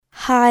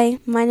Hi,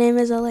 my name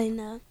is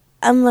Alaina.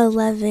 I'm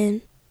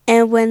 11,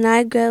 and when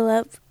I grow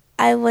up,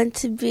 I want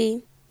to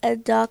be a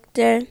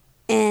doctor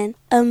and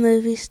a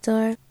movie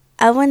star.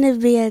 I want to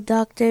be a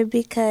doctor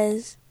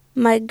because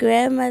my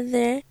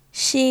grandmother,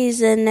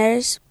 she's a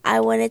nurse. I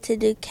wanted to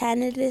do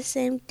kind of the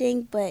same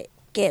thing, but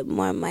get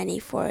more money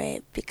for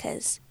it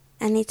because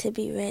I need to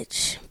be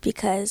rich,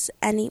 because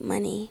I need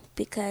money,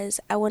 because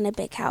I want a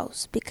big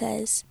house,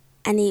 because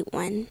I need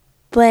one.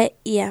 But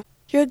yeah,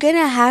 you're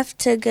gonna have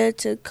to go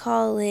to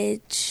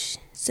college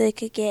so you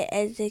could get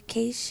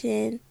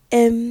education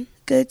and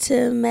go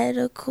to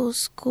medical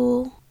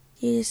school.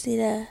 You just need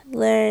to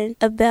learn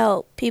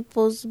about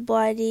people's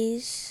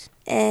bodies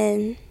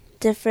and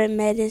different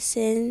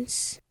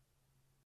medicines